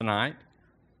tonight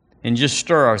and just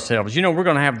stir ourselves. You know, we're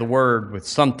going to have the Word with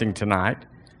something tonight.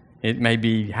 It may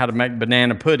be how to make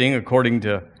banana pudding according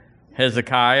to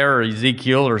Hezekiah or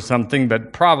Ezekiel or something,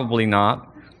 but probably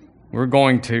not. We're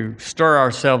going to stir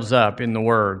ourselves up in the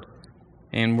Word.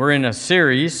 And we're in a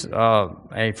series,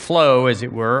 a flow, as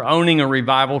it were, owning a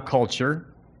revival culture.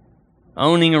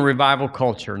 Owning a revival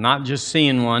culture, not just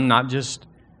seeing one, not just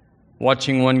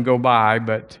watching one go by,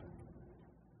 but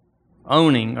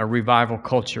owning a revival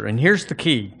culture. And here's the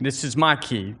key. This is my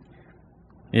key.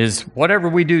 Is whatever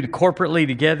we do corporately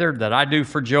together, that I do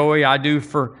for Joey, I do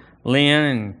for Lynn,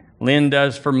 and Lynn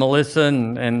does for Melissa,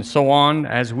 and so on,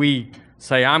 as we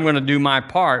say, I'm going to do my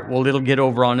part, well, it'll get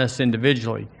over on us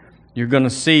individually. You're going to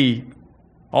see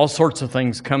all sorts of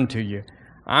things come to you.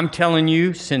 I'm telling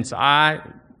you, since I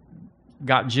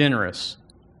got generous,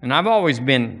 and I've always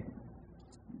been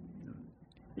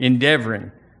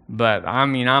endeavoring, but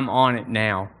I'm on it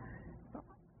now.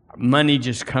 Money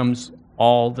just comes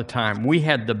all the time. We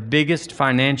had the biggest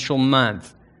financial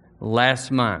month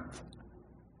last month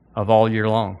of all year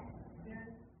long.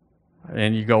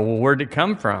 And you go, well, where'd it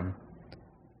come from?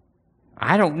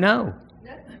 I don't know.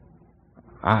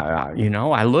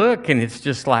 I look and it's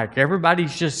just like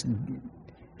everybody's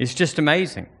it's just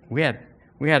amazing. We had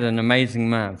an amazing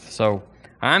month. So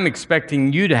I'm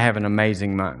expecting you to have an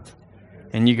amazing month.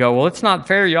 And you go, well, it's not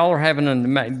fair. Y'all are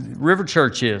having River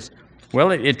Church is.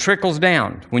 Well, it trickles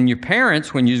down. When you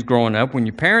was growing up, when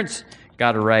your parents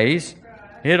got a raise,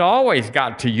 it always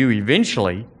got to you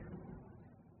eventually.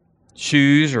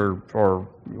 Shoes or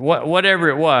whatever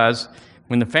it was,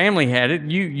 when the family had it,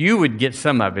 you would get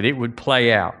some of it. It would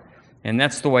play out. And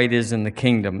that's the way it is in the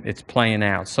kingdom. It's playing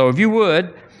out. So if you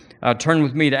would, turn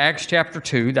with me to Acts chapter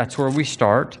 2. That's where we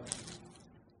start.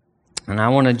 And I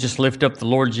want to just lift up the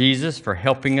Lord Jesus for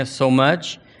helping us so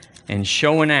much and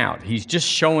showing out. He's just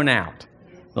showing out.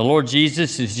 The Lord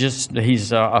Jesus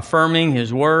he's affirming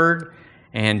His word,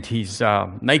 and He's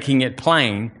making it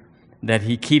plain that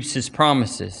He keeps His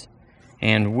promises.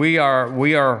 And we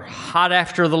are hot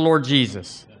after the Lord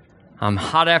Jesus. I'm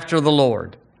hot after the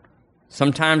Lord.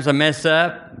 Sometimes I mess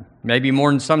up, maybe more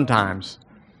than sometimes.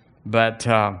 But,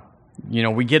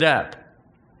 we get up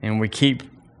and we keep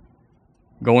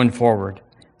going forward.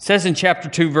 It says in chapter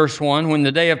 2, verse 1, when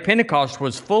the day of Pentecost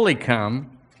was fully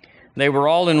come, they were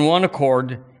all in one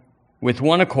accord, with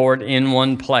one accord in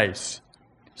one place.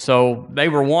 So they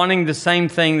were wanting the same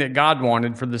thing that God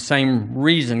wanted for the same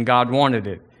reason God wanted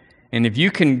it. And if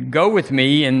you can go with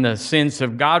me in the sense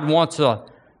of God wants a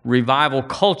revival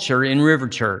culture in River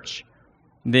Church,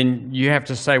 then you have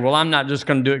to say, well, I'm not just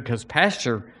going to do it because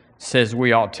Pastor says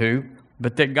we ought to,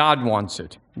 but that God wants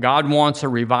it. God wants a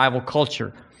revival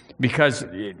culture, because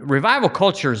revival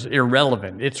culture is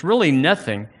irrelevant. It's really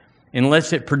nothing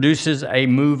unless it produces a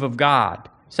move of God.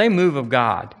 Say move of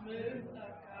God.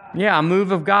 Yeah, a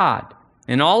move of God.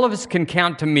 And all of us can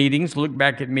count to meetings, look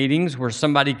back at meetings where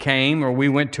somebody came or we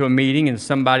went to a meeting and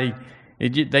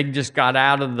they just got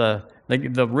out of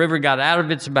the river got out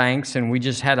of its banks, and we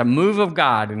just had a move of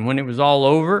God. And when it was all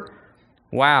over,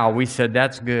 wow, we said,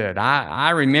 that's good.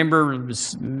 I remember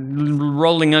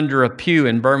rolling under a pew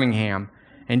in Birmingham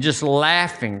and just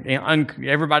laughing.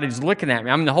 Everybody's looking at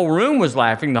me. The whole room was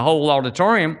laughing. The whole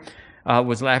auditorium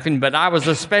was laughing, but I was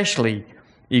especially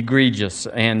egregious.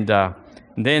 And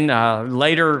then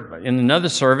later in another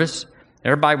service,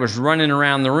 everybody was running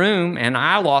around the room, and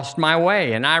I lost my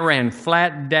way, and I ran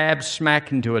flat dab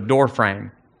smack into a door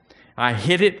frame. I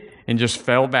hit it and just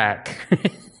fell back.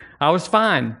 I was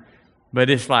fine. But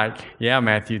it's like, yeah,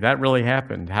 Matthew, that really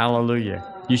happened. Hallelujah.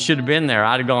 You should have been there.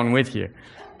 I'd have gone with you.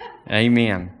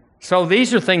 Amen. So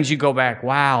these are things you go back,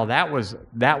 wow, that was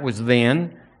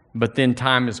then, but then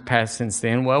time has passed since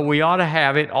then. Well, we ought to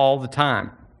have it all the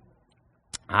time.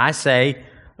 I say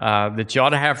that you ought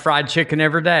to have fried chicken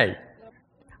every day.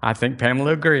 I think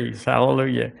Pamela agrees.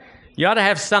 Hallelujah. You ought to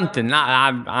have something.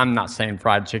 I'm not saying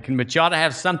fried chicken, but you ought to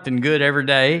have something good every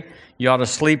day. You ought to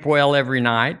sleep well every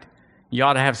night. You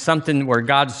ought to have something where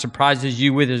God surprises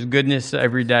you with His goodness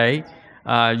every day.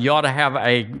 You ought to have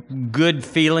a good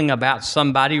feeling about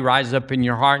somebody rise up in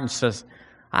your heart and says,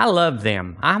 I love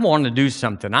them. I want to do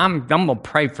something. I'm going to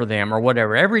pray for them or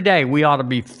whatever. Every day we ought to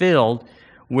be filled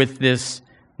with this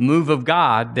move of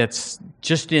God that's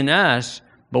just in us.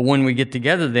 But when we get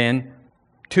together, then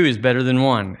two is better than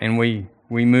one, and we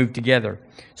move together.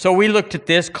 So we looked at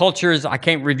this. Culture is, I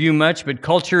can't review much, but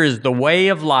culture is the way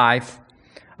of life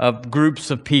of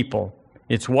groups of people.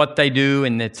 It's what they do,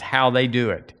 and it's how they do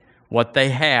it. What they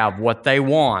have, what they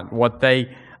want, what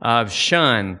they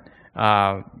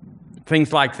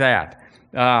things like that.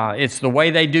 It's the way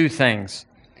they do things.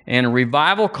 And a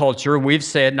revival culture, we've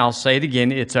said, and I'll say it again,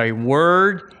 it's a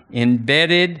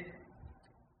word-embedded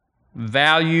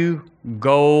value,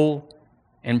 goal,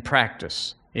 and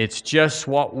practice. It's just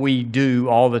what we do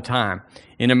all the time.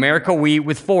 In America, we eat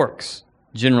with forks,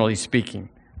 generally speaking.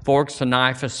 Forks, a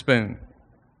knife, a spoon.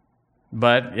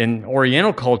 But in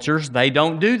Oriental cultures, they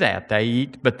don't do that. They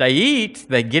eat,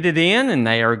 they get it in, and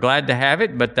they are glad to have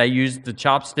it, but they use the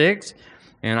chopsticks.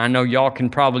 And I know y'all can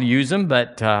probably use them,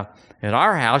 but at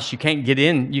our house, you can't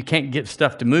get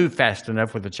stuff to move fast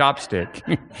enough with a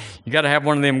chopstick. You got to have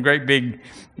one of them great big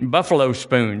buffalo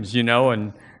spoons,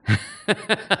 and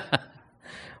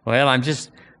well,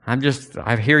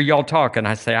 I hear y'all talk, and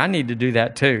I say, I need to do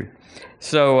that too.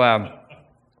 So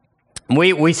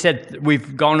we said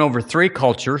we've gone over 3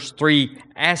 cultures, 3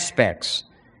 aspects.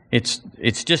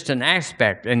 It's just an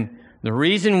aspect. And the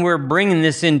reason we're bringing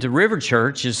this into River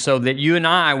Church is so that you and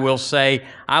I will say,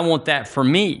 I want that for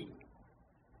me.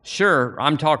 Sure,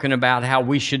 I'm talking about how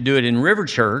we should do it in River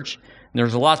Church.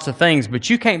 There's lots of things, but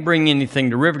you can't bring anything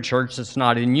to River Church that's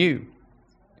not in you.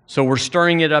 So we're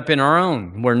stirring it up in our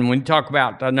own. When we talk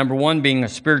about, number 1, being a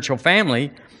spiritual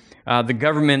family, the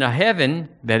government of heaven,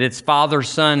 that it's Father,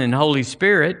 Son, and Holy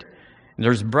Spirit.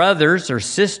 There's brothers or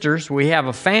sisters. We have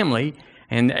a family.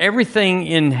 And everything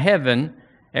in heaven,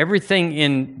 everything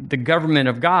in the government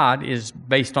of God is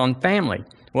based on family.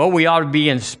 Well, we ought to be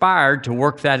inspired to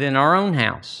work that in our own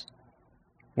house.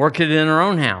 Work it in our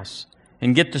own house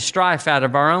and get the strife out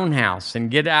of our own house and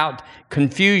get out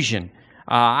confusion.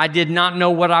 I did not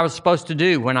know what I was supposed to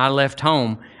do when I left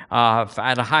home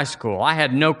out of high school. I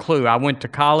had no clue. I went to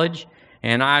college,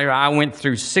 and I went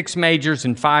through 6 majors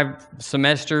in 5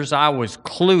 semesters. I was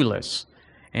clueless.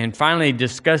 And finally,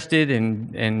 disgusted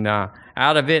and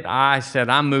out of it, I said,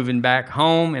 I'm moving back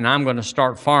home, and I'm going to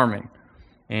start farming.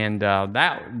 And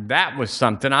that was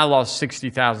something. I lost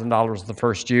 $60,000 the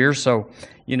first year. So,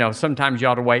 sometimes you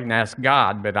ought to wait and ask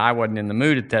God, but I wasn't in the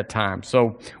mood at that time.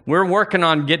 So we're working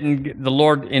on getting the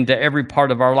Lord into every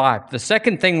part of our life. The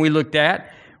second thing we looked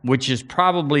at, which is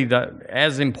probably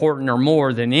as important or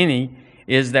more than any,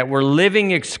 is that we're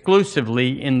living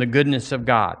exclusively in the goodness of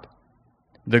God.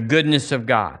 The goodness of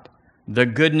God. The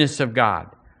goodness of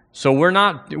God. So we're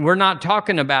not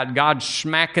talking about God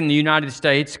smacking the United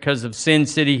States because of Sin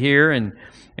City here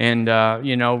and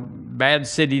bad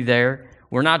city there.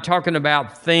 We're not talking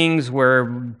about things where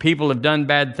people have done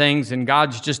bad things and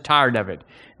God's just tired of it.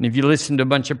 And if you listen to a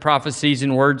bunch of prophecies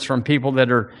and words from people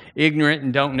that are ignorant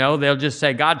and don't know, they'll just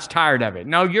say, God's tired of it.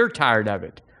 No, you're tired of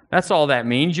it. That's all that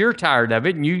means. You're tired of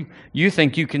it, and you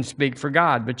think you can speak for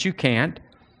God, but you can't,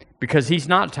 because He's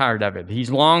not tired of it. He's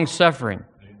long-suffering.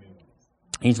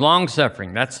 He's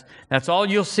long-suffering. That's all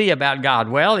you'll see about God.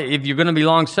 Well, if you're going to be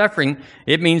long-suffering,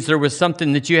 it means there was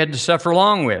something that you had to suffer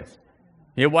along with.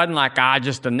 It wasn't like,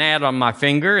 just a gnat on my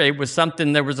finger. It was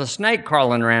something, there was a snake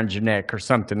crawling around your neck or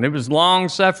something. It was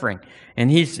long-suffering. And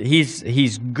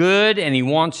He's good, and He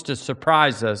wants to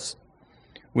surprise us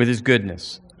with His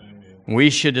goodness. Amen. We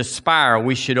should aspire.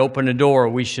 We should open a door.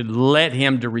 We should let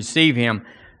Him to receive Him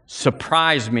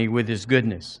surprise me with His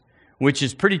goodness, which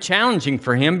is pretty challenging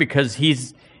for Him because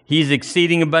He's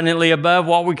exceeding abundantly above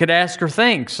what we could ask or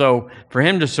think. So for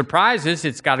Him to surprise us,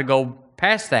 it's got to go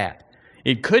past that.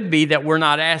 It could be that we're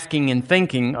not asking and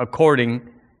thinking according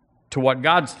to what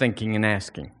God's thinking and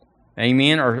asking.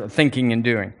 Amen? Or thinking and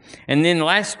doing. And then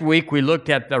last week we looked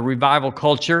at the revival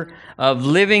culture of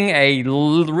living a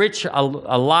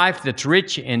life that's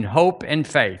rich in hope and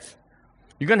faith.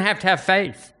 You're going to have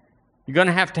faith. You're going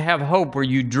to have hope where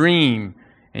you dream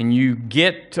and you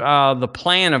get the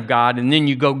plan of God, and then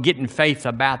you go get in faith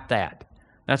about that.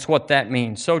 That's what that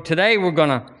means. So today we're going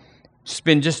to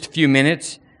spend just a few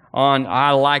minutes on,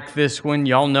 I like this one,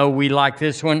 y'all know we like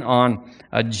this one, on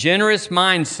a generous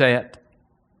mindset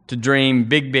to dream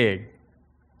big, big.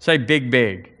 Say big,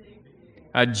 big.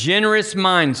 A generous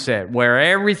mindset where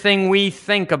everything we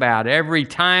think about, every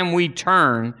time we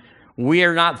turn, we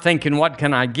are not thinking, what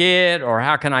can I get or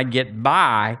how can I get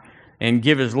by and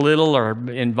give as little or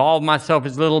involve myself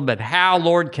as little, but how,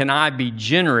 Lord, can I be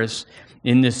generous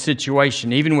in this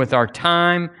situation, even with our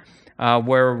time,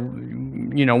 where,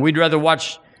 we'd rather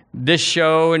watch this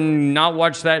show and not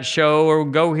watch that show, or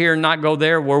go here and not go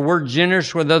there, where we're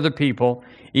generous with other people,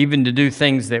 even to do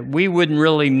things that we wouldn't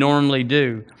really normally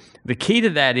do. The key to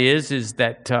that is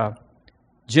that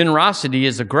generosity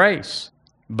is a grace,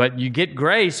 but you get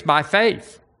grace by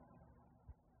faith.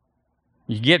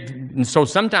 And so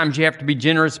sometimes you have to be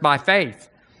generous by faith.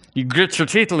 You grit your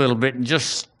teeth a little bit and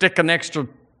just stick an extra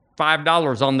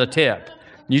 $5 on the tip.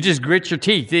 You just grit your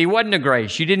teeth. It wasn't a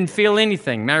grace. You didn't feel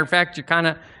anything. Matter of fact, you kind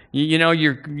of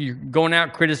You're going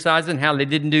out criticizing how they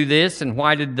didn't do this and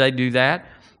why did they do that.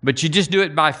 But you just do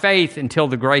it by faith until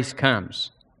the grace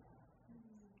comes.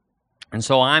 And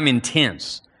so I'm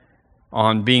intense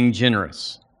on being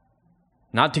generous.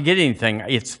 Not to get anything.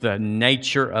 It's the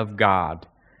nature of God.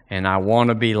 And I want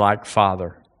to be like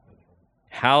Father.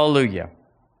 Hallelujah.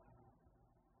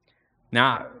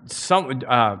 Now,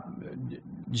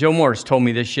 Joe Morris told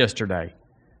me this yesterday.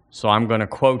 So I'm going to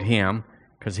quote him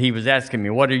because he was asking me,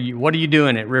 what are you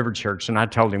doing at River Church? And I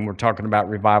told him we're talking about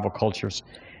revival cultures.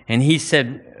 And he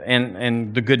said,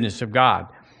 and the goodness of God.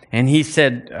 And he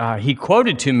said, he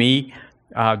quoted to me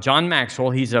John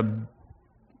Maxwell. He's a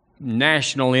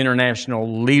national,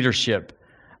 international leadership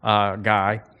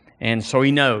guy. And so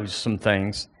he knows some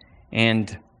things.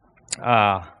 And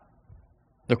the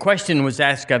question was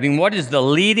asked of him, what is the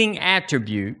leading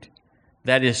attribute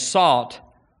that is sought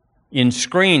in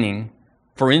screening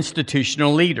for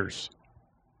institutional leaders?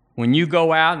 When you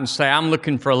go out and say, I'm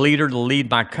looking for a leader to lead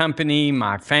my company,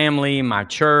 my family, my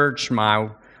church, my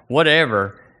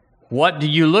whatever, what do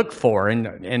you look for? And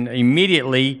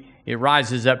immediately it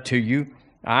rises up to you.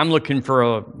 I'm looking for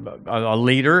a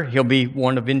leader. He'll be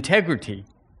one of integrity.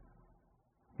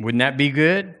 Wouldn't that be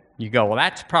good? You go, well,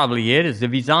 that's probably it, as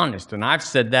if he's honest. And I've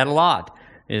said that a lot,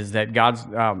 is that God's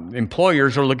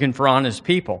employers are looking for honest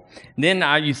people. Then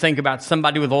you think about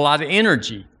somebody with a lot of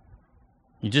energy.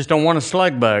 You just don't want a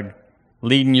slug bug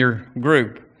leading your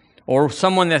group. Or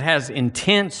someone that has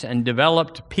intense and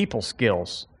developed people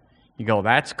skills. You go,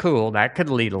 that's cool, that could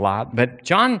lead a lot.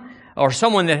 But or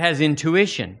someone that has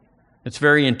intuition. It's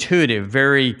very intuitive,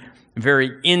 very,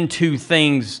 very into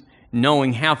things,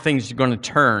 knowing how things are going to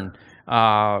turn.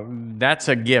 That's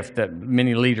a gift that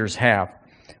many leaders have.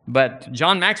 But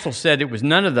John Maxwell said it was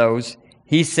none of those.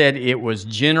 He said it was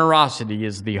generosity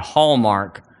is the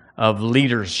hallmark of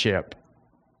leadership.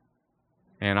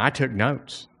 And I took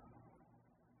notes.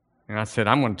 And I said,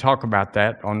 I'm going to talk about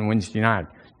that on Wednesday night.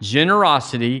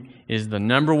 Generosity is the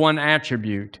number one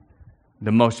attribute,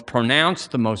 the most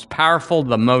pronounced, the most powerful,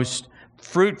 the most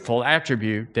fruitful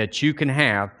attribute that you can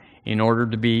have in order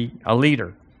to be a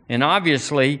leader. And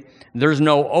obviously, there's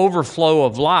no overflow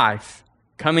of life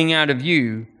coming out of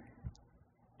you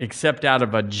except out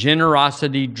of a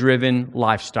generosity-driven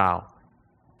lifestyle.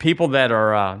 People that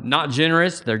are not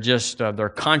generous, they're just they're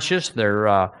conscious,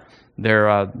 they're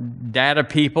data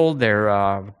people,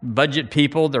 they're budget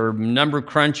people, they're number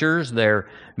crunchers, they're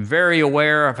very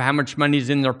aware of how much money's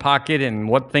in their pocket and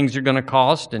what things are going to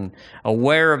cost and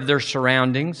aware of their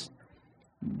surroundings.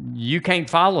 You can't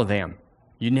follow them.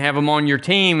 You can have them on your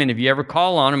team, and if you ever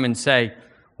call on them and say,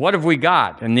 what have we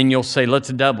got? And then you'll say, let's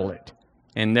double it.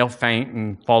 And they'll faint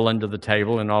and fall under the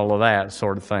table and all of that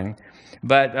sort of thing.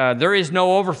 But there is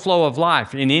no overflow of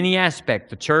life in any aspect,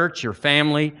 the church, your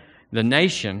family, the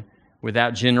nation,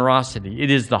 without generosity. It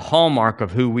is the hallmark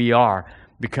of who we are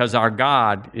because our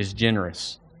God is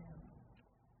generous.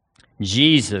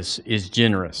 Jesus is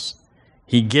generous.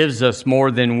 He gives us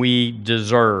more than we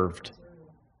deserved.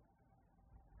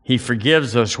 He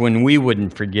forgives us when we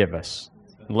wouldn't forgive us.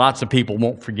 Lots of people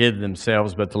won't forgive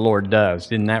themselves, but the Lord does.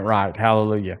 Isn't that right?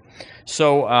 Hallelujah.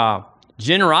 So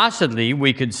generosity,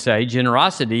 we could say,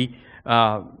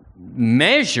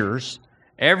 measures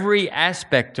every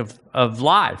aspect of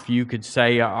life. You could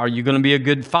say, are you going to be a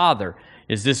good father?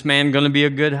 Is this man going to be a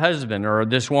good husband? Or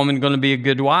this woman going to be a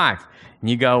good wife? And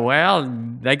you go, well,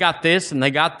 they got this and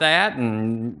they got that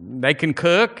and they can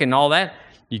cook and all that.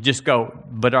 You just go,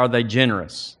 but are they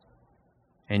generous?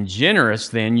 And generous,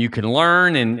 then you can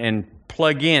learn and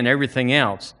plug in everything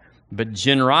else. But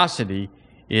generosity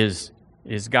is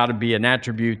got to be an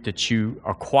attribute that you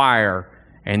acquire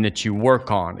and that you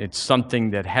work on. It's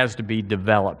something that has to be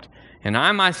developed. And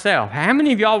I myself, how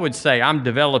many of y'all would say I'm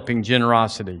developing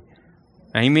generosity?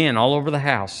 Amen, all over the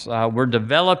house. We're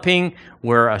developing,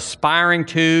 we're aspiring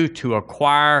to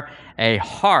acquire a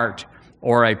heart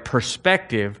or a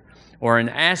perspective or an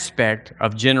aspect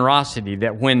of generosity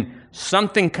that when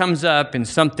something comes up and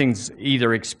something's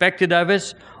either expected of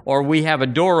us or we have a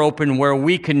door open where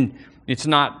we can, it's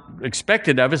not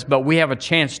expected of us, but we have a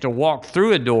chance to walk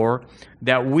through a door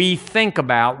that we think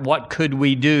about what could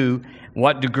we do,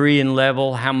 what degree and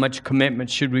level, how much commitment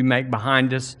should we make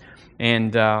behind us,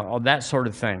 and all that sort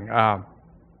of thing.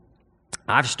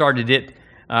 I've started it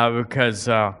because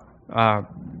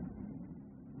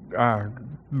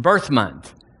birth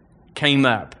month came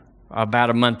up about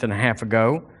a month and a half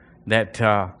ago.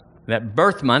 That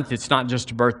birth month, it's not just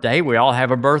a birthday. We all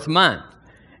have a birth month.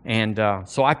 And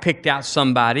so I picked out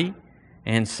somebody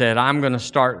and said, I'm going to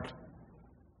start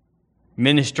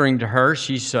ministering to her.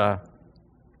 She's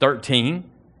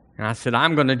 13. And I said,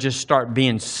 I'm going to just start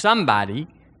being somebody.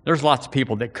 There's lots of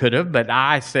people that could have, but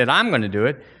I said, I'm going to do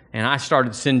it. And I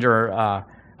started sending her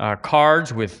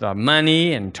cards with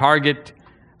money and Target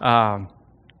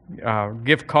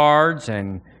gift cards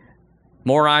and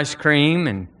more ice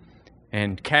cream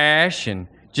and cash and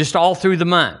just all through the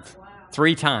month,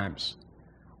 3 times.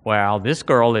 Well, this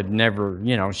girl had never,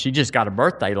 she just got a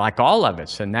birthday like all of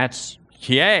us, and that's,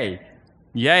 yay,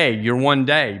 you're one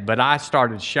day. But I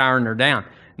started showering her down.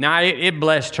 Now, it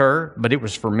blessed her, but it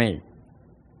was for me.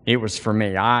 It was for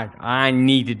me. I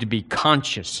needed to be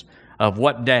conscious of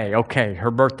what day. Okay, her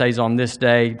birthday's on this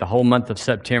day, the whole month of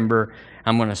September.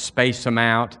 I'm going to space them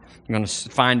out. I'm going to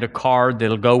find a card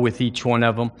that'll go with each one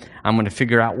of them. I'm going to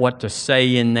figure out what to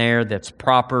say in there that's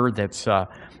proper, that's,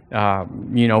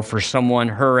 for someone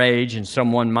her age and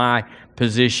someone my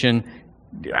position.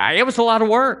 It was a lot of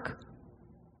work.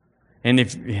 And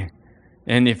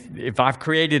if I've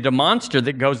created a monster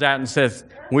that goes out and says,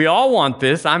 we all want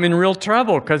this, I'm in real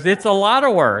trouble because it's a lot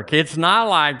of work. It's not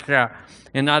like,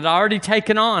 and I'd already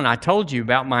taken on, I told you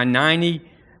about my 90,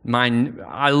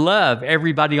 I love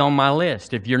everybody on my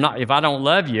list. If I don't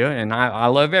love you, and I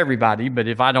love everybody, but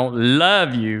if I don't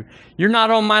love you, you're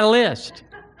not on my list.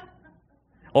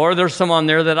 Or there's some on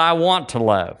there that I want to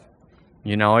love.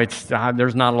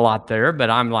 There's not a lot there, but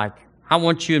I'm like, I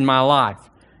want you in my life.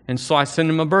 And so I send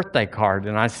them a birthday card,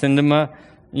 and I send them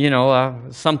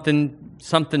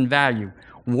something value.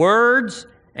 Words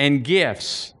and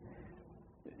gifts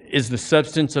is the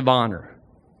substance of honor.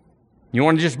 You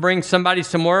want to just bring somebody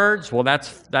some words? Well,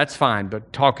 that's fine,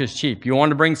 but talk is cheap. You want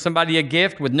to bring somebody a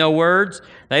gift with no words?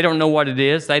 They don't know what it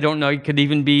is. They don't know it could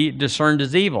even be discerned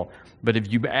as evil. But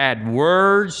if you add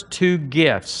words to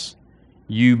gifts,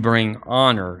 you bring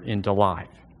honor into life.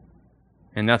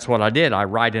 And that's what I did. I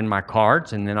write in my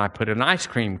cards, and then I put an ice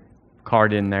cream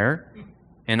card in there,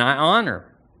 and I honor.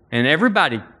 And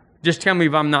everybody, just tell me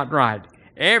if I'm not right,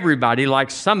 everybody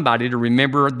likes somebody to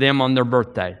remember them on their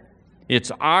birthday. It's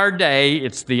our day.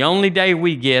 It's the only day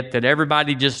we get that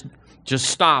everybody just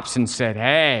stops and said,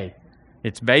 hey,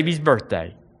 it's baby's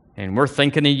birthday, and we're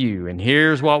thinking of you, and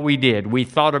here's what we did. We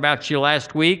thought about you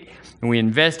last week, and we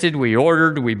invested, we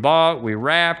ordered, we bought, we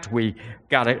wrapped,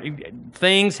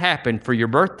 things happened for your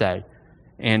birthday,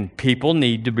 and people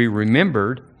need to be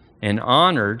remembered and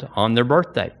honored on their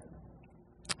birthday.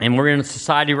 And we're in a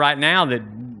society right now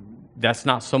that's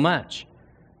not so much.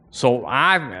 So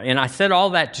I said all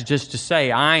that just to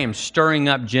say I am stirring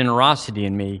up generosity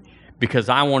in me because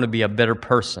I want to be a better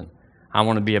person. I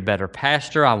want to be a better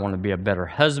pastor. I want to be a better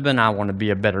husband. I want to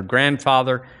be a better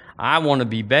grandfather. I want to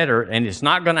be better, and it's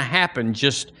not going to happen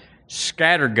just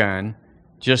scattergun,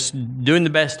 just doing the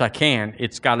best I can.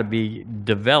 It's got to be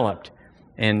developed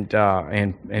and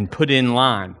put in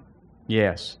line.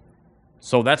 Yes.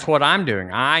 So that's what I'm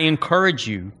doing. I encourage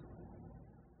you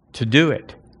to do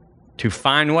it, to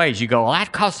find ways. You go, well,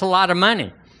 that costs a lot of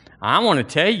money. I want to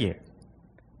tell you,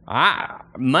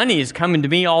 money is coming to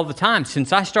me all the time.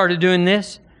 Since I started doing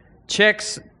this,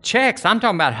 checks, I'm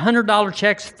talking about $100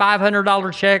 checks,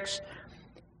 $500 checks,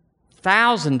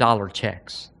 $1,000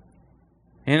 checks.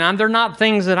 And they're not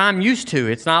things that I'm used to.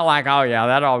 It's not like, oh yeah,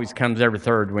 that always comes every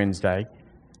third Wednesday.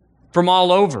 From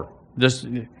all over.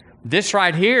 This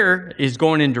right here is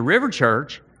going into River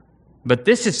Church, but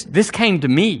this came to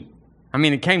me. I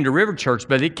mean, it came to River Church,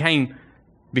 but it came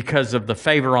because of the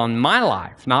favor on my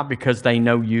life, not because they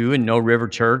know you and know River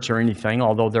Church or anything,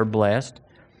 although they're blessed.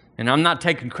 And I'm not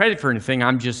taking credit for anything.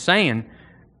 I'm just saying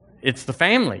it's the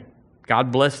family.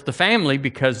 God bless the family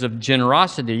because of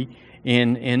generosity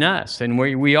in us. And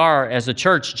we are, as a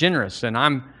church, generous.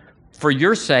 And for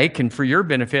your sake and for your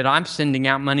benefit, I'm sending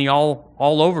out money all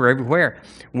over, everywhere.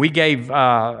 We gave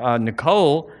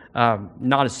Nicole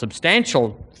not a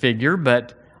substantial figure,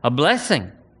 but a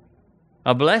blessing.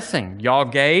 A blessing. Y'all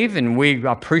gave, and we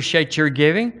appreciate your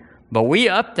giving, but we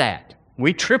upped that.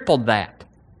 We tripled that.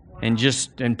 Wow.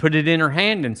 And put it in her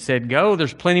hand and said, go,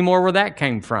 there's plenty more where that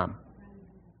came from.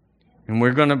 And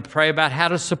we're going to pray about how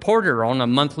to support her on a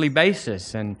monthly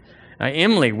basis. And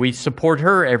Emily, we support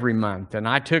her every month. And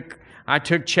I took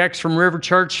checks from River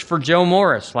Church for Joe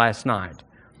Morris last night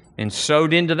and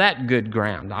sowed into that good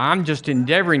ground. I'm just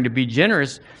endeavoring to be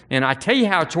generous, and I tell you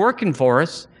how it's working for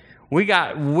us. We've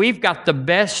got the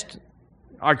best,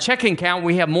 our checking account,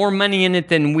 we have more money in it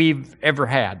than we've ever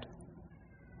had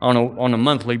on a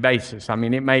monthly basis. I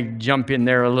mean, it may jump in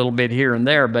there a little bit here and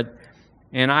there,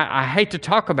 and I hate to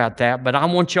talk about that, but I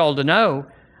want y'all to know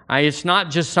it's not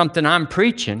just something I'm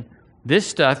preaching. This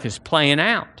stuff is playing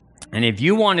out. And if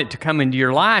you want it to come into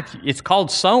your life, it's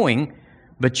called sowing,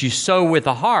 but you sow with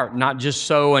a heart, not just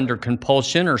sow under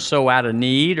compulsion or sow out of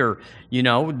need or,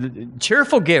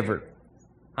 cheerful giver.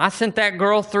 I sent that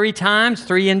girl 3 times,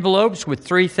 3 envelopes with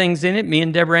 3 things in it, me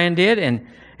and Deborah Ann did,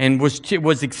 and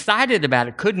was excited about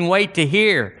it. Couldn't wait to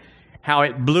hear how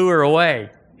it blew her away.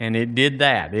 And it did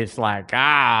that. It's like,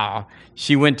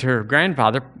 she went to her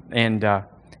grandfather and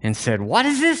said, "What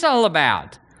is this all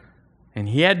about?" And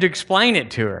he had to explain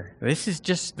it to her. This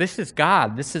is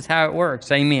God. This is how it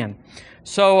works. Amen.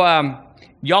 So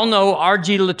y'all know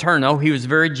R.G. Letourneau. He was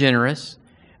very generous.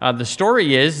 The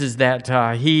story is that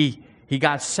he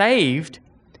got saved,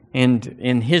 and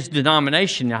in his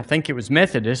denomination, I think it was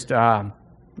Methodist,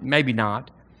 maybe not,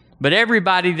 but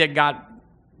everybody that got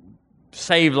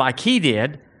saved like he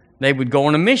did, they would go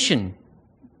on a mission.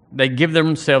 They'd give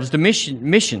themselves to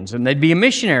missions, and they'd be a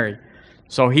missionary.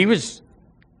 So he was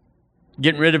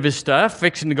getting rid of his stuff,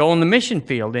 fixing to go on the mission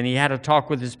field, and he had a talk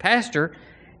with his pastor,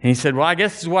 and he said, "Well, I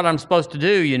guess this is what I'm supposed to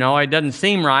do. It doesn't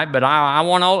seem right, but I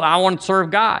want to serve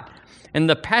God." And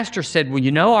the pastor said,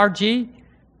 "Well, R.G.,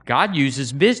 God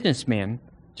uses businessmen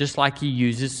just like he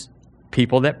uses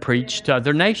people that preach to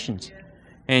other nations."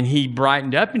 And he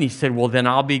brightened up and he said, "Well, then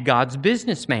I'll be God's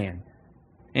businessman."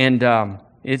 And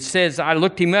it says, I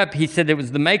looked him up, he said it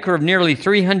was the maker of nearly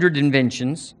 300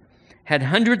 inventions, had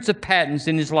hundreds of patents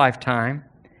in his lifetime.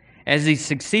 As he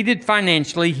succeeded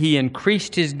financially, he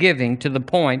increased his giving to the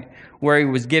point where he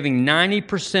was giving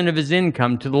 90% of his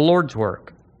income to the Lord's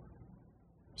work.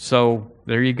 So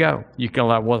there you go. You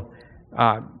can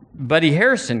Buddy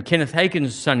Harrison, Kenneth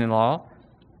Hagin's son-in-law,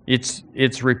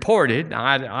 it's reported,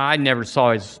 I never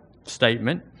saw his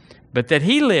statement, but that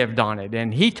he lived on it.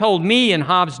 And he told me in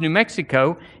Hobbs, New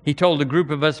Mexico, he told a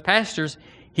group of us pastors,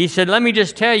 he said, "Let me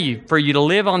just tell you, for you to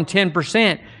live on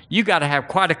 10%, you got to have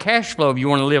quite a cash flow if you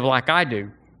want to live like I do.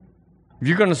 If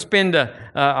you're going to spend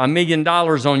 $1 million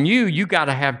on you got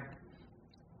to have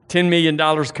 $10 million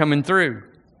coming through."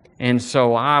 And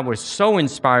so I was so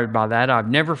inspired by that. I've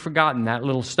never forgotten that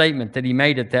little statement that he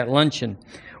made at that luncheon.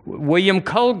 William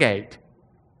Colgate,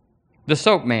 the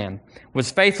soap man,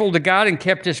 was faithful to God and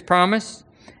kept his promise.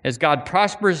 As God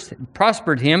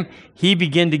prospered him, he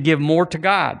began to give more to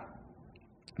God.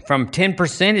 From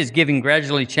 10%, his giving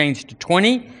gradually changed to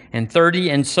 20 and 30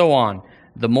 and so on.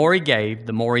 The more he gave,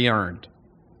 the more he earned.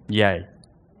 Yay.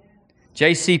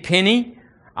 J.C. Penney,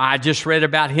 I just read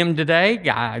about him today.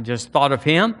 I just thought of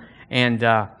him. And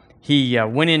he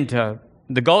went into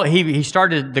he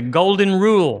started the Golden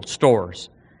Rule stores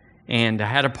and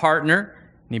had a partner.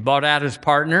 And he bought out his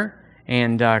partner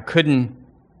and all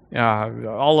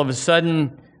of a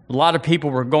sudden, a lot of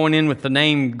people were going in with the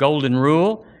name Golden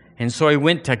Rule. And so he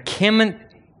went to Kimmerer,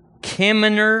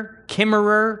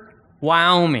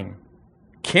 Wyoming,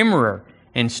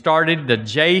 and started the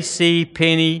J.C.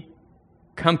 Penney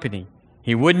Company.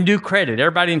 He wouldn't do credit.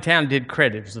 Everybody in town did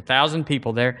credit. There was 1,000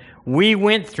 people there. We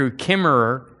went through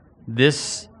Kimmerer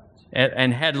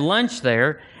and had lunch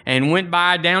there and went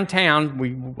by downtown.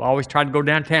 We always tried to go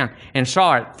downtown and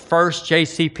saw it. First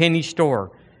J.C. Penney store,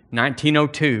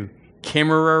 1902,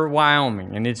 Kimmerer,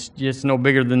 Wyoming. And it's just no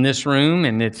bigger than this room.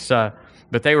 And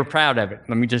but they were proud of it.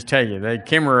 Let me just tell you,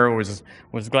 Kimmerer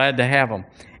was glad to have them.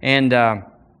 And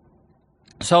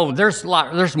so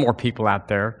there's more people out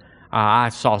there. I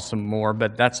saw some more,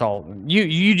 but that's all.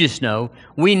 You just know.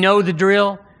 We know the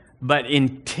drill, but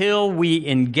until we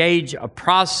engage a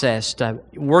process to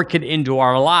work it into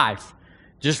our life,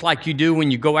 just like you do when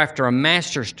you go after a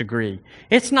master's degree.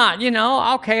 It's not,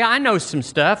 okay, I know some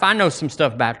stuff. I know some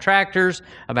stuff about tractors,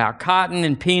 about cotton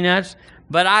and peanuts,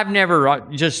 but I've never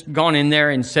just gone in there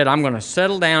and said, I'm going to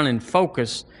settle down and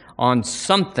focus on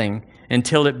something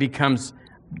until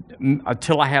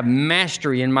I have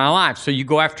mastery in my life. So you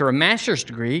go after a master's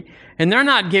degree, and they're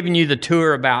not giving you the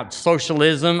tour about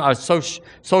socialism,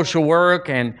 social work,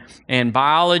 and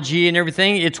biology and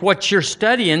everything. It's what you're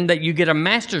studying that you get a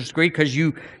master's degree because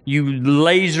you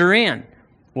laser in.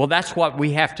 Well, that's what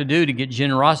we have to do to get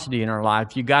generosity in our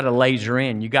life. You got to laser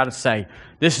in. You got to say,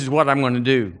 this is what I'm going to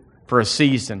do for a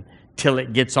season till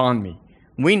it gets on me.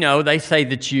 We know they say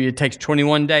that it takes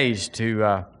 21 days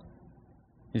to...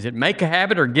 Is it make a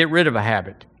habit or get rid of a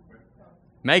habit?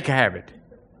 Make a habit.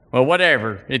 Well,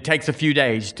 whatever. It takes a few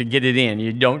days to get it in.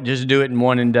 You don't just do it in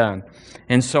one and done.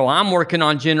 And so I'm working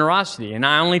on generosity. And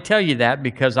I only tell you that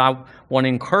because I want to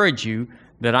encourage you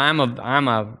that I'm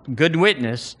a good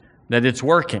witness that it's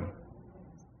working.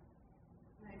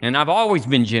 And I've always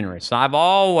been generous. But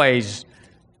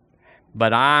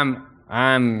I'm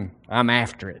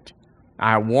after it.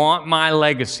 I want my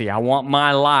legacy. I want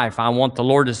my life. I want the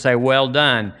Lord to say, well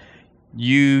done.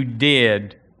 You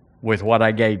did with what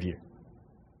I gave you.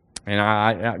 And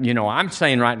I'm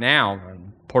saying right now,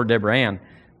 poor Deborah Ann,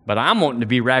 but I'm wanting to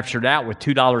be raptured out with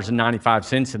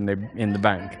 $2.95 in the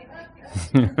bank.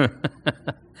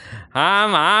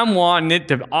 I'm wanting it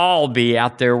to all be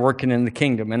out there working in the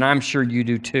kingdom, and I'm sure you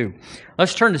do too.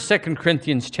 Let's turn to 2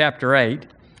 Corinthians chapter 8.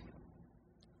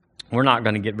 We're not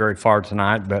going to get very far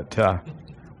tonight, but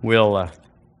we're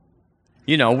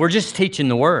just teaching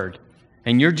the Word,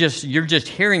 and you're just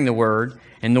hearing the Word,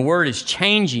 and the Word is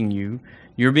changing you.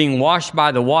 You're being washed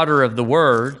by the water of the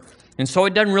Word, and so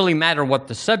it doesn't really matter what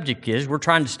the subject is. We're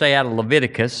trying to stay out of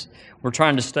Leviticus. We're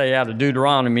trying to stay out of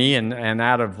Deuteronomy and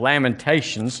out of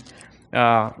Lamentations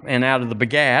and out of the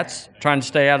Begats, trying to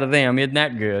stay out of them. Isn't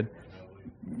that good?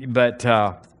 But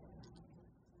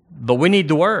we need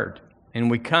the Word. And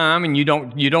we come, and you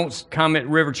don't come at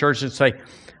River Church and say,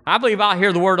 I believe I'll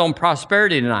hear the Word on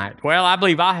prosperity tonight. Well, I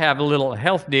believe I'll have a little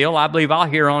health deal. I believe I'll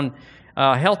hear on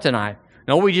health tonight.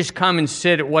 No, we just come and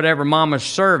sit at whatever Mama's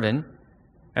serving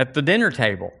at the dinner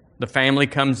table. The family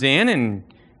comes in, and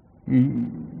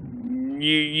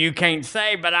you can't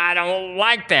say, but I don't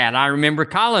like that. I remember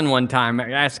Colin one time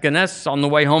asking us on the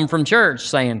way home from church,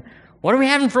 saying, what are we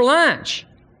having for lunch?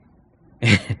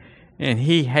 And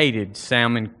he hated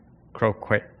salmon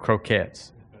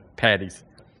croquettes, patties.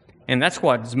 And that's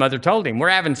what his mother told him. We're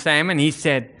having salmon. He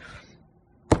said,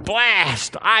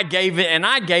 blast, I gave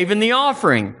him the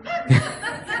offering.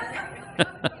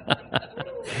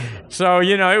 So,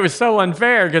 it was so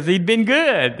unfair because he'd been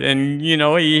good.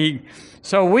 And,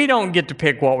 so we don't get to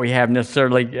pick what we have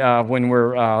necessarily when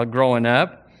we're growing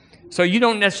up. So you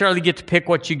don't necessarily get to pick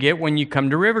what you get when you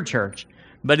come to River Church.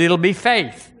 But it'll be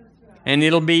faith. And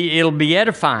it'll be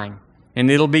edifying. And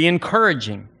it'll be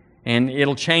encouraging. And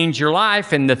it'll change your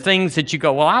life and the things that you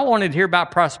go, well, I wanted to hear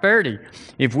about prosperity.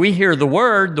 If we hear the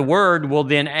Word will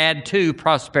then add to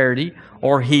prosperity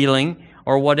or healing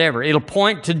or whatever. It'll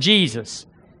point to Jesus,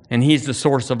 and He's the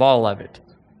source of all of it.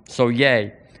 So,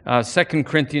 yay. 2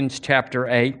 Corinthians chapter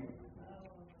 8,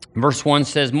 verse 1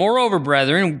 says, moreover,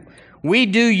 brethren, we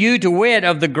do you to wit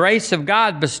of the grace of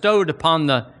God bestowed upon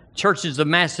the churches of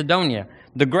Macedonia.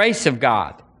 The grace of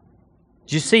God.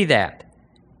 Did you see that?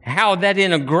 How that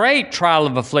in a great trial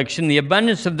of affliction, the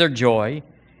abundance of their joy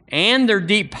and their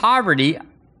deep poverty,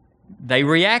 they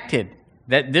reacted.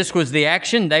 That this was the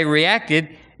action, they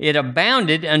reacted. It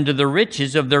abounded unto the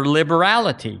riches of their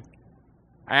liberality.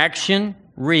 Action,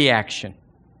 reaction.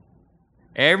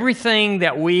 Everything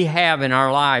that we have in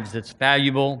our lives that's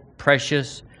valuable,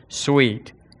 precious,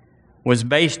 sweet, was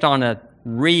based on a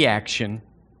reaction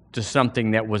to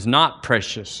something that was not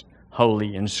precious,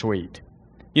 holy, and sweet.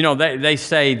 They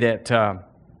say that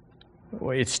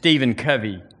it's Stephen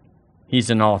Covey. He's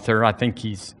an author. I think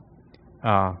he says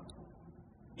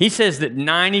that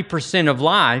 10%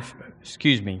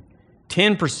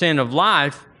 of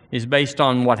life is based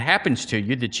on what happens to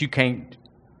you that you can't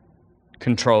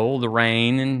control, the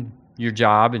rain and your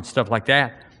job and stuff like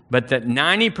that. But that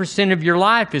 90% of your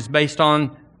life is based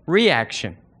on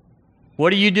reaction. What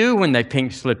do you do when they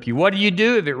pink slip you? What do you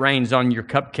do if it rains on your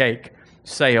cupcake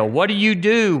sale? What do you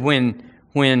do when?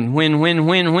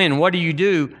 What do you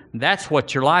do? That's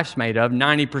what your life's made of,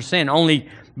 90%. Only,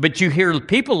 but you hear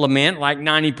people lament like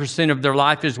 90% of their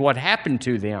life is what happened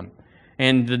to them.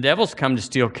 And the devil's come to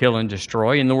steal, kill, and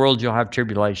destroy. In the world you'll have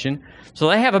tribulation. So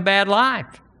they have a bad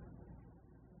life.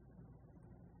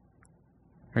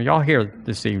 Are y'all here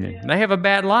this evening? They have a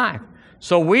bad life.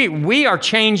 So we are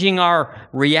changing our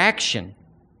reaction.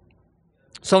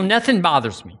 So nothing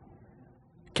bothers me.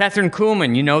 Catherine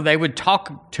Kuhlman, they would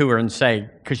talk to her and say,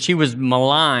 because she was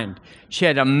maligned. She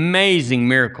had amazing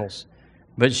miracles,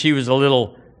 but she was a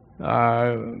little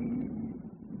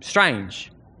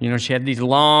strange. She had these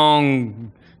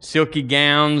long, silky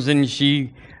gowns, and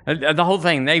the whole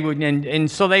thing. They would,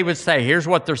 and so they would say, here's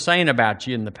what they're saying about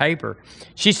you in the paper.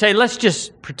 She'd say, let's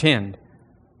just pretend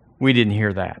we didn't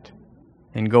hear that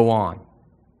and go on.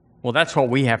 Well, that's what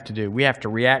we have to do. We have to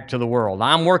react to the world.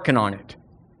 I'm working on it.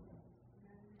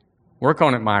 Work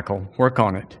on it, Michael. Work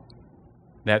on it.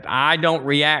 That I don't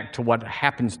react to what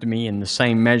happens to me in the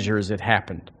same measure as it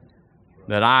happened.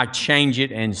 That I change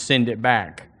it and send it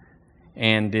back.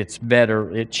 And it's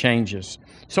better, it changes.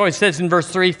 So it says in verse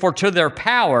 3, for to their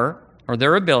power, or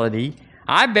their ability,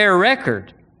 I bear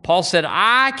record. Paul said,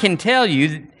 I can tell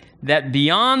you that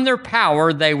beyond their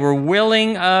power, they were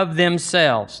willing of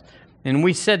themselves. And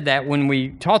we said that when we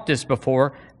taught this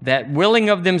before, that willing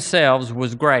of themselves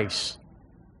was grace.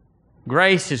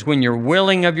 Grace is when you're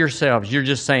willing of yourselves. You're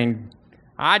just saying,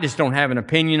 I just don't have an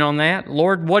opinion on that.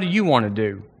 Lord, what do you want to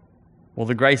do? Well,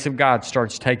 the grace of God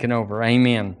starts taking over.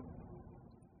 Amen.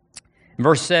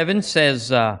 Verse 7 says,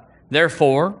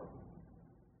 therefore,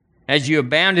 as you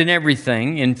abound in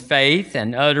everything, in faith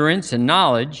and utterance and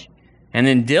knowledge, and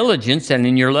in diligence and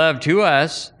in your love to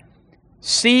us,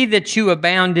 see that you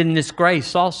abound in this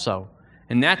grace also.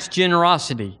 And that's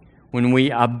generosity. When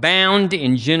we abound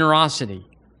in generosity,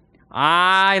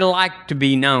 I like to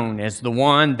be known as the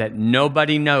one that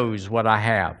nobody knows what I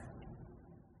have.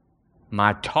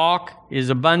 My talk is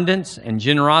abundance and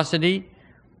generosity.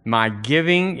 My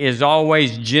giving is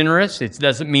always generous. It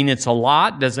doesn't mean it's a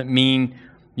lot. Doesn't mean,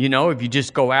 if you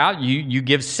just go out, you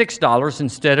give $6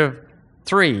 instead of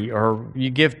 $3, or you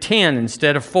give 10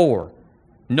 instead of 4.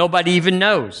 Nobody even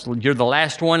knows. You're the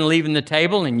last one leaving the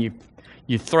table and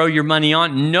you throw your money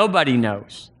on. Nobody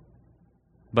knows.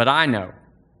 But I know.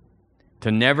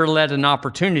 To never let an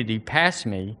opportunity pass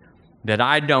me that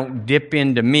I don't dip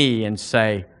into me and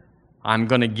say, I'm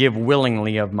going to give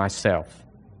willingly of myself.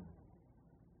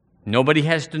 Nobody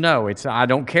has to know. I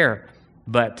don't care.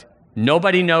 But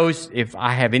nobody knows if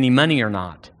I have any money or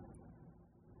not.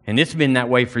 And it's been that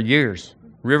way for years.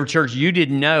 River Church, you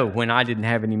didn't know when I didn't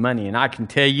have any money. And I can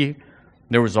tell you,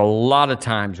 there was a lot of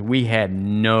times we had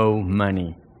no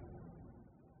money.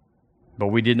 But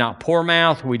we did not pour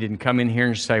mouth. We didn't come in here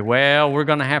and say, well, we're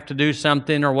going to have to do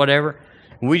something or whatever.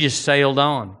 We just sailed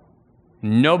on.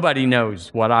 Nobody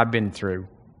knows what I've been through.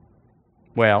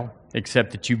 Well,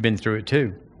 except that you've been through it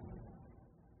too.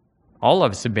 All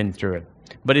of us have been through it.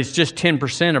 But it's just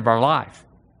 10% of our life.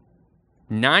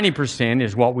 90%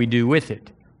 is what we do with it.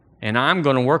 And I'm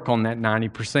going to work on that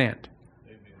 90%.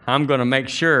 I'm going to make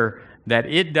sure that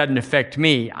it doesn't affect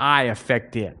me, I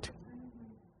affect it.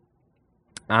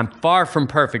 I'm far from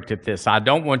perfect at this. I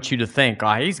don't want you to think,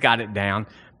 he's got it down,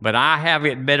 but I have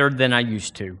it better than I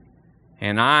used to.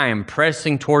 And I am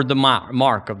pressing toward the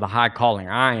mark of the high calling.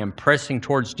 I am pressing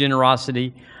towards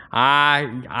generosity.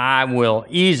 I will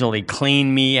easily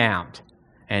clean me out,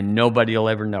 and nobody will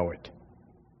ever know it.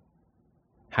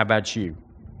 How about you?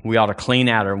 We ought to clean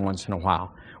out every once in a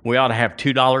while. We ought to have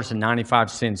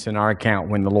 $2.95 in our account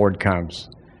when the Lord comes.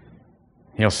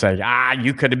 He'll say,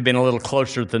 you could have been a little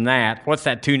closer than that. What's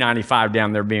that $2.95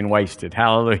 down there being wasted?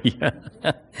 Hallelujah.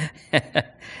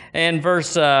 And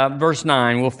verse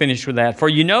 9, we'll finish with that. For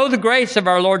you know the grace of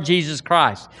our Lord Jesus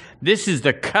Christ. This is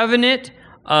the covenant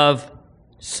of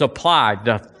supply,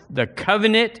 the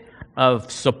covenant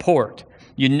of support.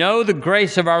 You know the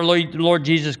grace of our Lord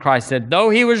Jesus Christ, that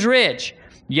though he was rich,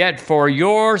 yet for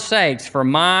your sakes, for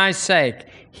my sake,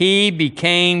 he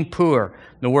became poor.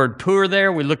 The word poor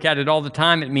there, we look at it all the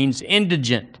time. It means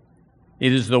indigent.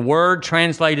 It is the word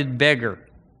translated beggar.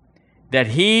 That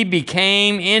he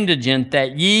became indigent,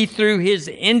 that ye through his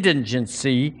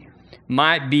indigency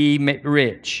might be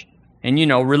rich. And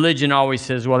religion always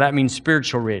says, well, that means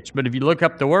spiritual rich. But if you look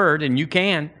up the word, and you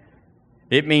can,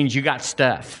 it means you got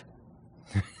stuff.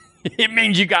 It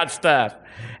means you got stuff.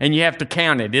 And you have to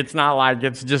count it. It's not like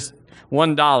it's just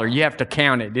 $1. You have to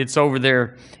count it. It's over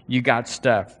there. You got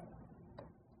stuff.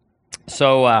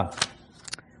 So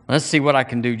let's see what I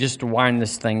can do just to wind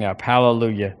this thing up.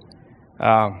 Hallelujah.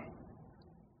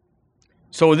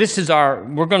 So this is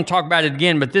we're going to talk about it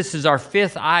again, but this is our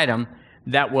fifth item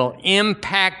that will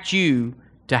impact you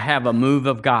to have a move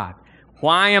of God.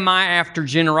 Why am I after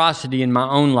generosity in my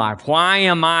own life? Why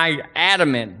am I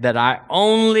adamant that I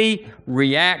only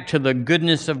react to the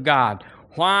goodness of God?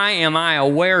 Why am I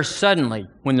aware suddenly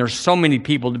when there's so many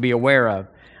people to be aware of?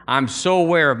 I'm so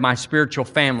aware of my spiritual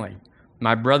family,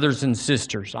 my brothers and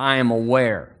sisters. I am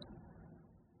aware.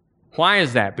 Why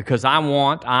is that? Because I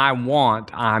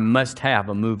must have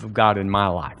a move of God in my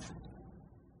life.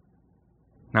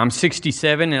 Now, I'm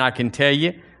 67, and I can tell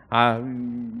you,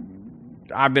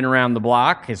 I've been around the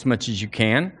block as much as you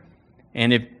can,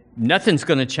 and if nothing's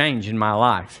going to change in my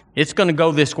life, it's going to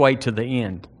go this way to the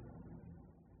end.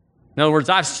 In other words,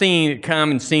 I've seen it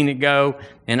come and seen it go,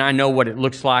 and I know what it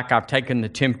looks like. I've taken the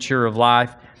temperature of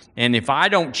life, and if I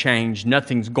don't change,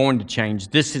 nothing's going to change.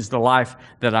 This is the life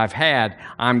that I've had,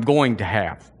 I'm going to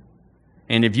have.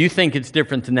 And if you think it's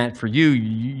different than that for you,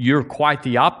 you're quite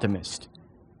the optimist.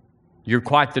 You're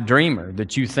quite the dreamer,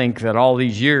 that you think that all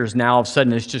these years, now all of a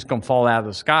sudden it's just going to fall out of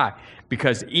the sky.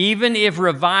 Because even if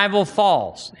revival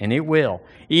falls, and it will,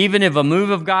 even if a move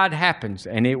of God happens,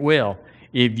 and it will,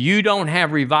 if you don't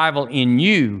have revival in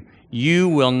you, you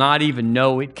will not even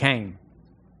know it came.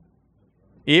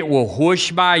 It will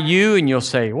whoosh by you, and you'll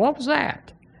say, what was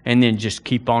that? And then just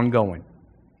keep on going.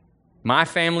 My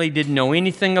family didn't know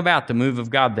anything about the move of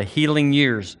God, the healing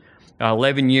years,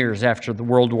 11 years after the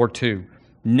World War II.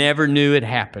 Never knew it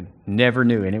happened. Never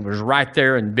knew. And it was right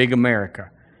there in big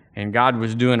America. And God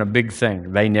was doing a big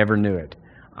thing. They never knew it.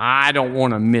 I don't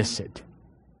want to miss it.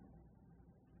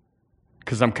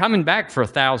 Because I'm coming back for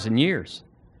 1,000 years.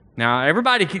 Now,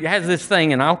 everybody has this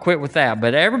thing, and I'll quit with that,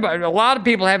 but a lot of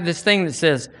people have this thing that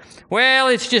says, well,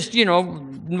 it's just, it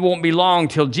won't be long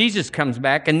till Jesus comes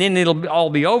back, and then it'll all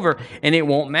be over, and it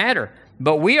won't matter.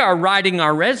 But we are writing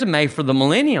our resume for the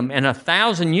millennium, and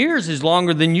 1,000 years is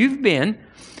longer than you've been.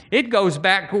 It goes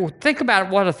back, think about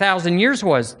what 1,000 years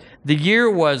was. The year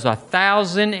was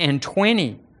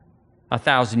 1,020,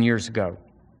 1,000 years ago.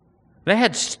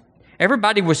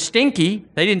 Everybody was stinky.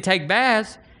 They didn't take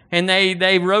baths, and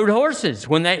they rode horses.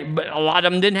 But a lot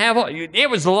of them didn't have. It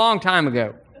was a long time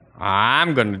ago.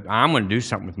 I'm gonna do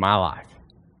something with my life.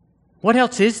 What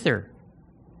else is there?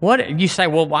 What you say?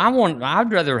 Well,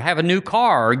 I'd rather have a new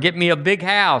car, or get me a big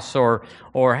house, or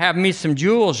have me some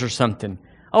jewels or something.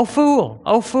 Oh fool!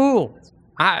 Oh fool!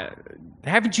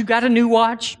 Haven't you got a new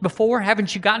watch before?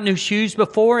 Haven't you got new shoes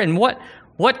before? And what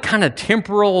kind of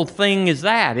temporal thing is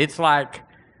that? It's like,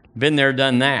 been there,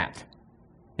 done that.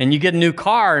 And you get a new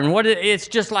car, and it's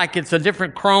just like it's a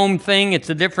different chrome thing. It's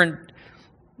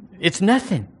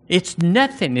nothing. It's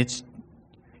nothing.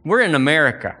 We're in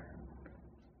America.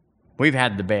 We've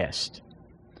had the best.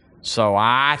 So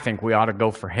I think we ought to go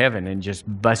for heaven and just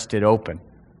bust it open.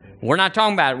 We're not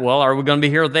talking about, well, are we going to be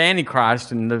here with the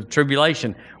Antichrist and the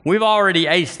tribulation? We've already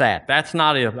aced that. That's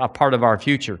not a part of our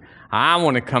future. I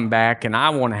want to come back, and I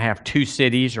want to have 2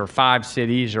 cities or 5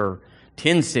 cities or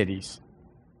 10 cities.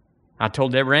 I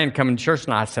told Deborah Ann coming to church,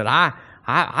 and I said,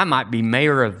 I might be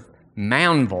mayor of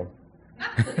Moundville.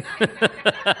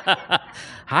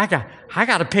 I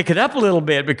got to pick it up a little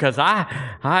bit, because the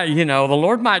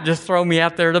Lord might just throw me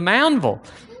out there to Moundville.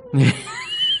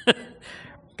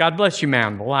 God bless you,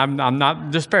 Moundville. I'm not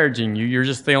disparaging you. You're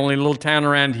just the only little town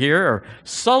around here, or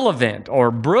Sullivan, or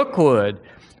Brookwood,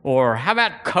 or how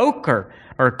about Coker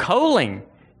or Coling?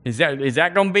 Is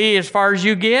that going to be as far as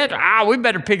you get? We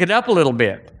better pick it up a little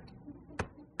bit.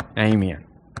 Amen.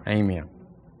 Amen.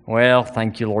 Well,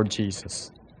 thank you, Lord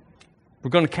Jesus. We're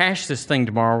going to cash this thing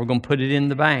tomorrow. We're going to put it in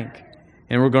the bank,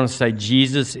 and we're going to say,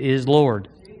 Jesus is Lord.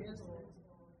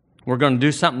 We're going to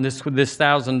do something with this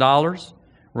 $1,000.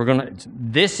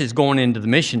 This is going into the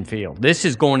mission field. This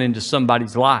is going into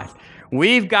somebody's life.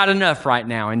 We've got enough right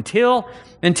now. Until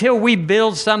we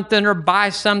build something or buy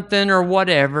something or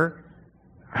whatever,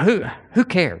 who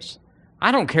cares?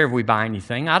 I don't care if we buy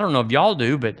anything. I don't know if y'all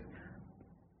do, but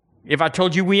if I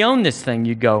told you we own this thing,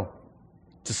 you'd go,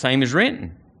 it's the same as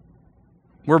renting.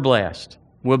 We're blessed.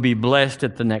 We'll be blessed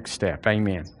at the next step.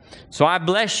 Amen. So I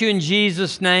bless you in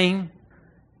Jesus' name.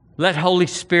 Let Holy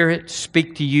Spirit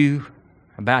speak to you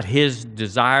about His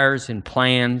desires and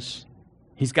plans.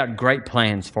 He's got great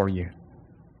plans for you.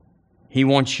 He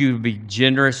wants you to be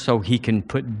generous so He can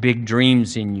put big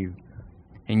dreams in you,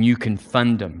 and you can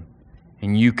fund them,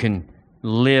 and you can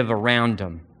live around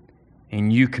them,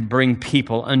 and you can bring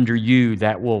people under you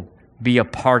that will be a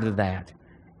part of that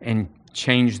and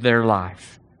change their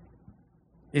life.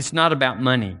 It's not about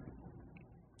money.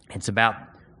 It's about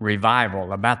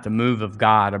revival, about the move of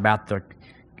God, about the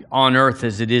on earth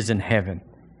as it is in heaven.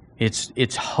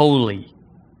 It's holy.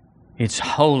 It's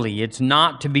holy. It's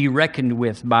not to be reckoned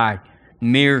with by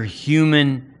mere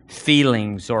human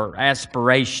feelings or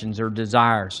aspirations or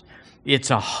desires. It's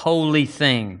a holy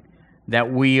thing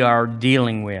that we are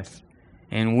dealing with,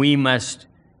 and we must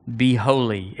be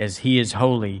holy as He is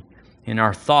holy in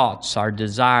our thoughts, our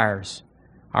desires,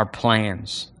 our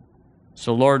plans.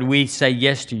 So, Lord, we say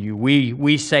yes to you.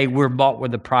 We say we're bought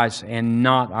with a price and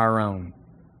not our own.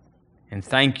 And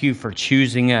thank you for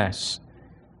choosing us.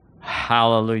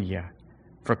 Hallelujah.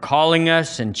 For calling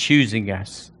us and choosing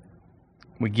us.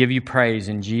 We give you praise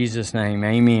in Jesus' name.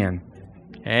 Amen.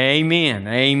 Amen.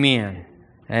 Amen.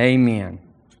 Amen.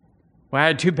 Well, I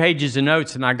had 2 pages of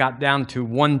notes, and I got down to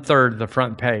 1/3 of the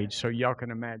front page, so y'all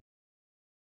can imagine.